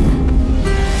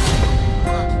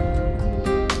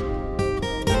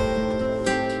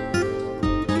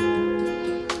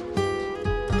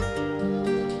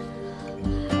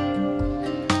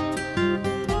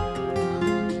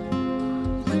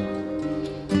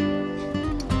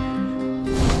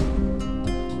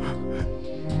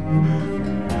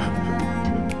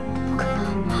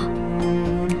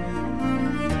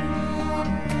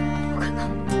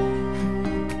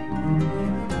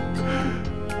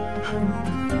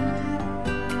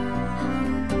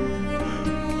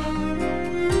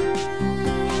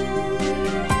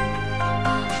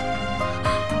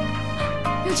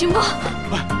金波，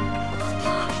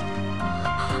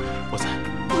我在。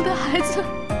我的孩子，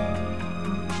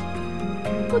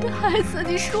我的孩子，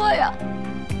你说呀，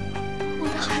我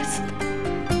的孩子，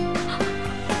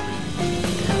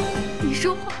你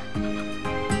说话，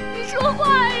你说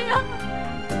话呀，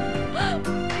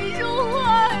你说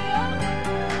话呀！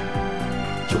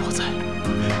有我在，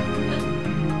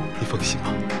你放心吧。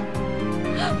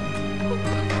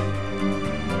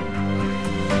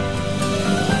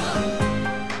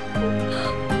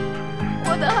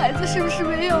我的孩子是不是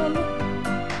没有了？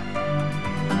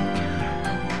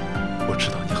我知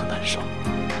道你很难受，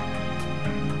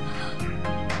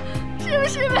是不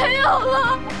是没有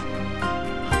了？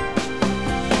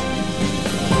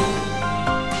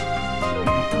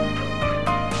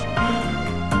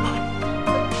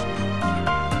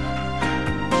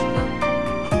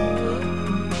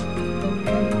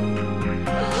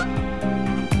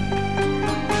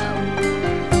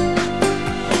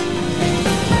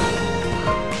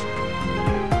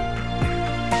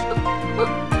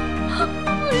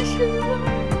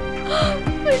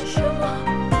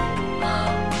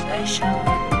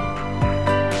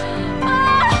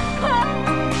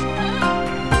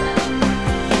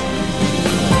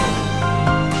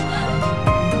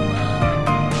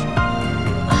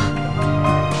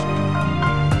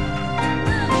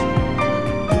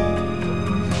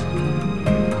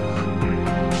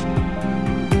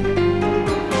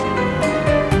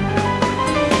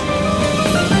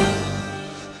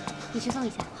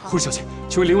护士小姐，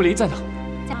请问050在哪？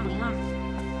在502。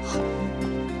好。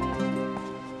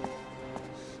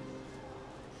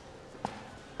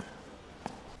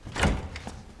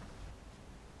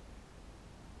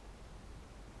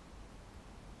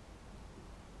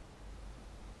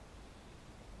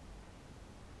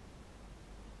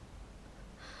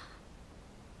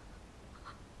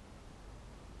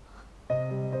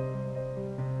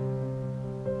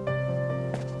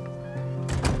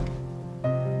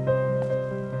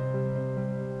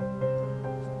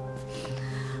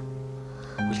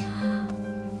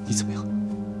你怎么样？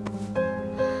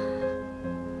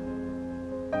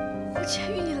胡千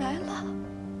玉，你来了。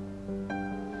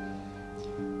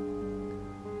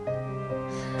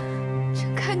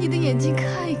睁开你的眼睛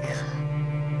看一看，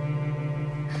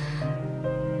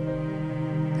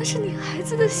那是你孩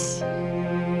子的血。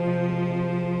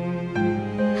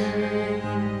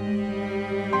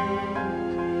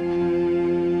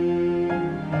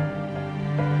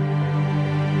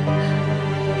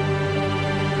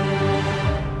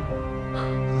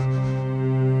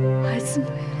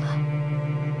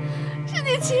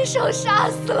亲手杀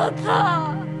死了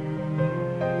他！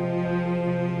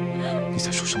你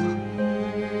在说什么？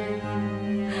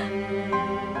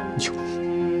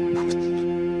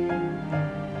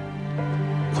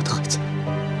我的孩子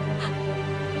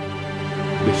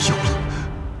没有了。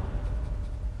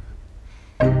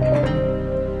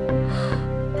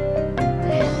没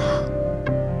了，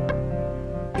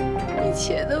一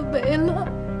切都没了。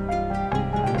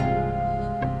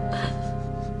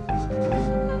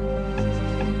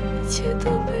一切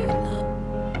都没了。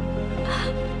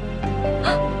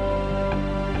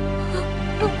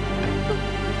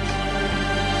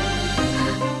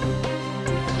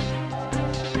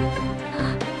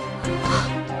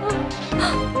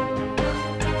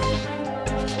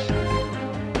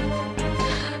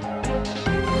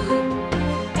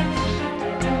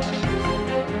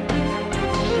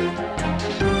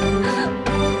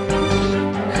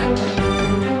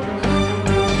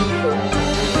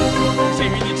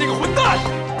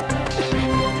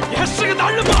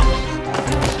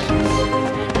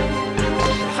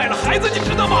孩子，你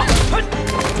知道吗？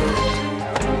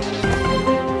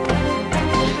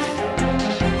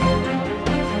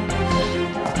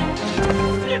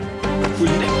威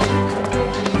利，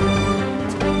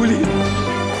威利，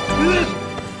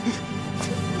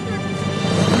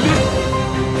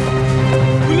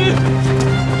威利，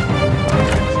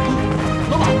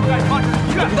老板，干什么？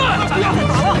你干蛋！不要再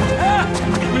打了！哎，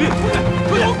威利，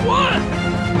给我滚！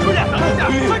出去，等一下，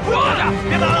快滚！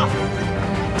别打了！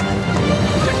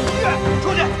这是医院，出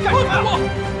去干什么呀？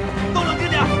都冷静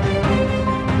点！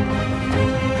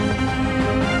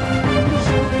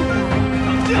冷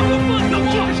静！都放下我！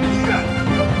这是医院，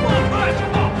放开什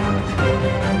么？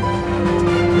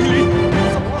威利，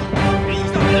怎么了？别影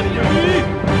响别人！威利，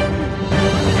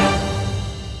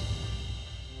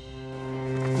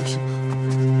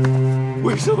为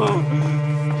什么？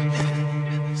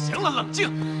行了，冷静，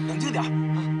冷静点。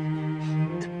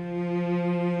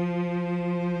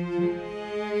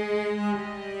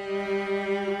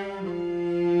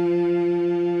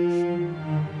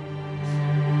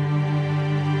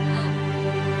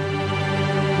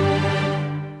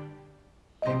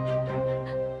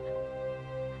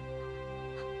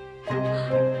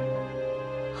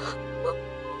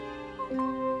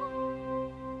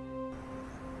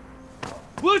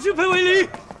我要去陪威利。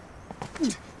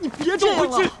你别这样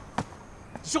了！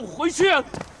让我回去！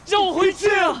让我回去！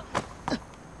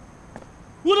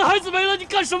我的孩子没了，你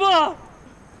干什么？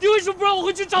你为什么不让我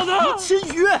回去找他？千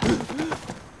羽，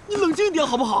你冷静一点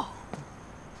好不好？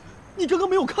你刚刚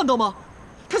没有看到吗？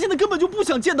他现在根本就不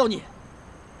想见到你。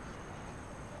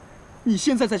你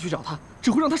现在再去找他，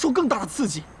只会让他受更大的刺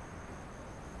激。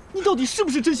你到底是不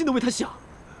是真心的为他想？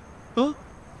啊？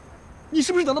你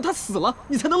是不是等到他死了，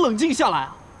你才能冷静下来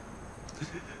啊？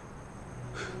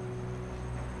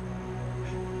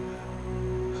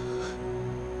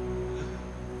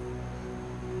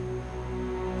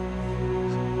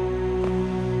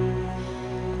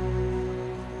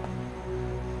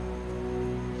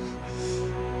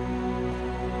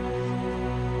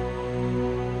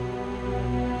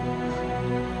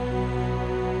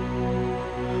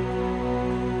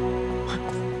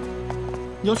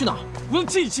你要去哪儿？我要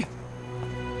静一静。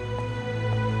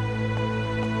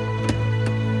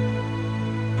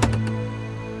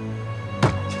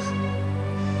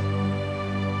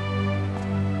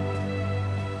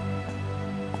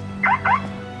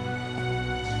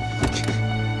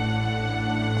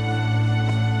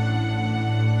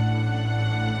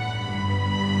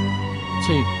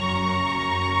千羽，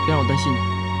别让我担心你。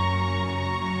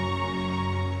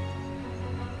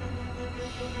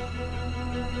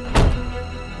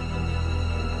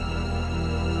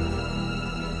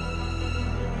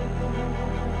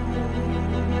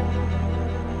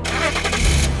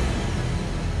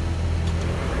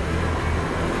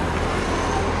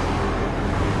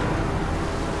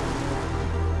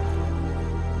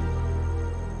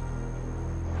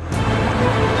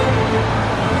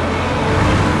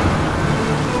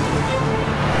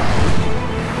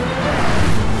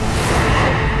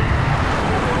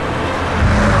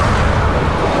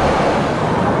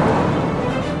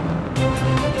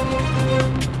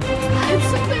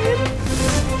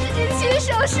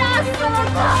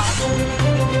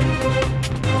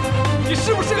你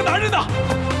是不是个男人呢？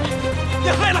你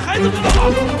害了孩子，知道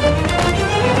吗？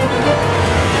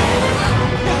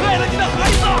你害了你的孩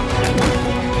子！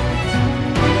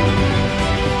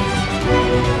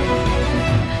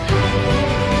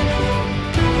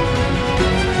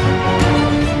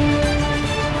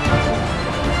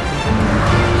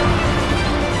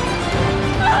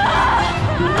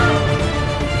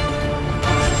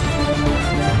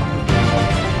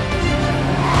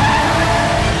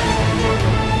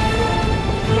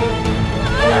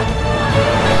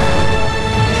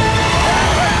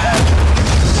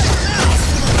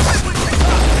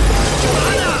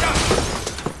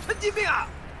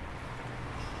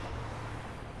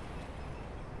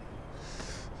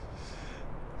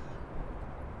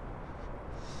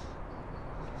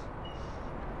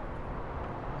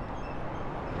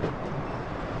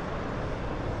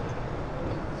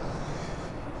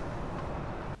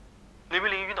林威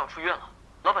林晕倒出院了，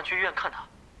老板去医院看他，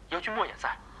姚俊墨也在，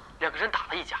两个人打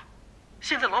了一架，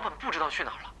现在老板不知道去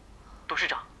哪儿了。董事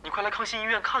长，你快来康熙医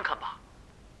院看看吧。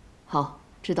好，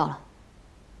知道了，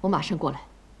我马上过来。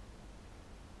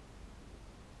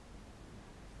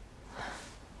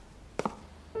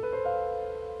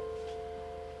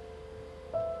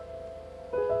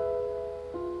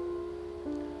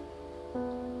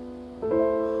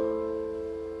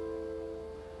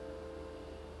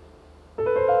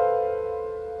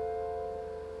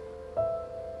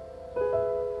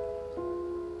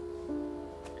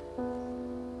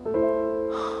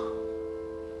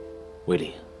威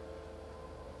灵，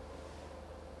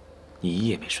你一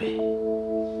夜没睡，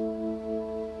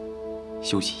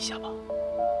休息一下吧。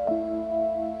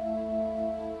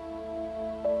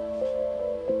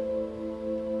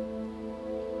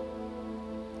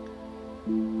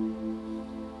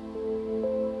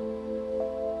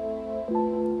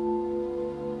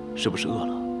是不是饿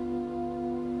了？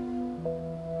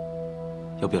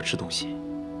要不要吃东西？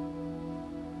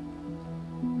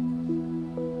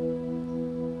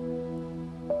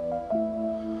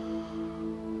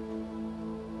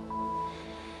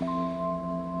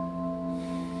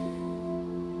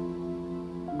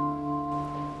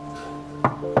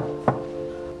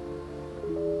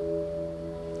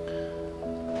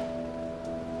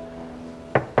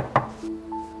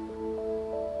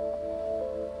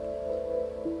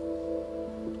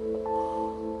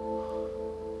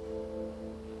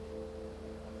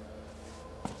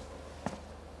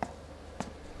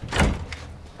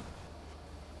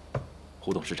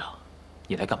胡董事长，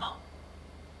你来干嘛？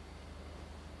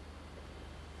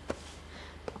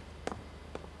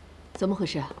怎么回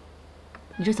事啊？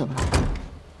你这怎么了？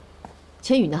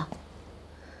千羽呢？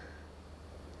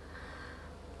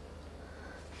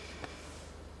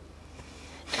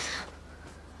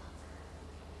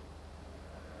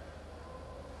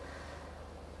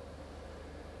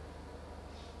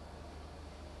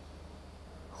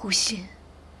胡鑫，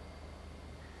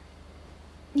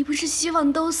你不是希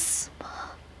望都死吗？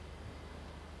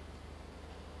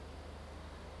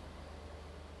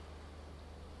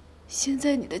现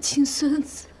在你的亲孙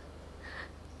子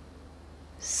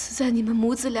死在你们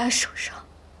母子俩手上，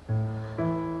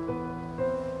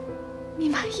你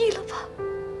满意了吧？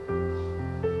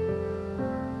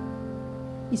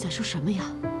你在说什么呀？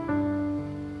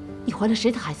你怀了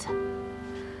谁的孩子？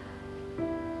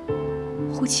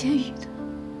胡千羽的。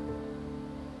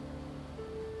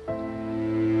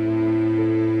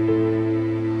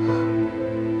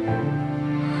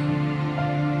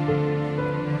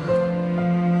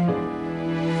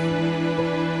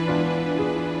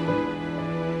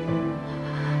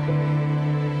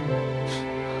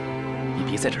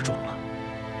别在这儿装了，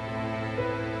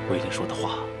威廉说的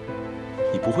话，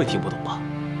你不会听不懂吧？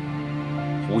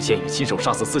胡千羽亲手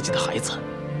杀死自己的孩子，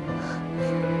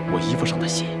我衣服上的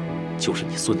血就是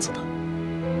你孙子的。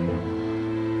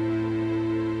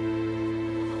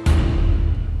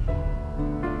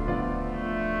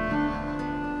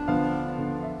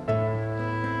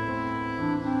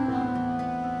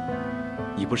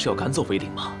你不是要赶走威廉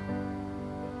吗？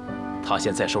他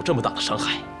现在受这么大的伤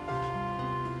害。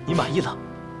你满意了？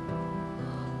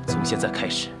从现在开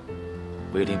始，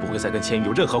威廉不会再跟千羽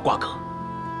有任何瓜葛，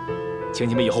请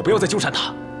你们以后不要再纠缠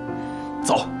他。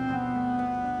走，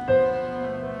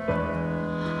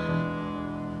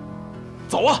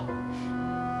走啊！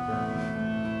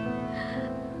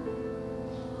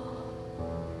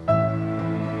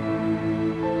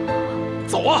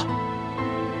走啊！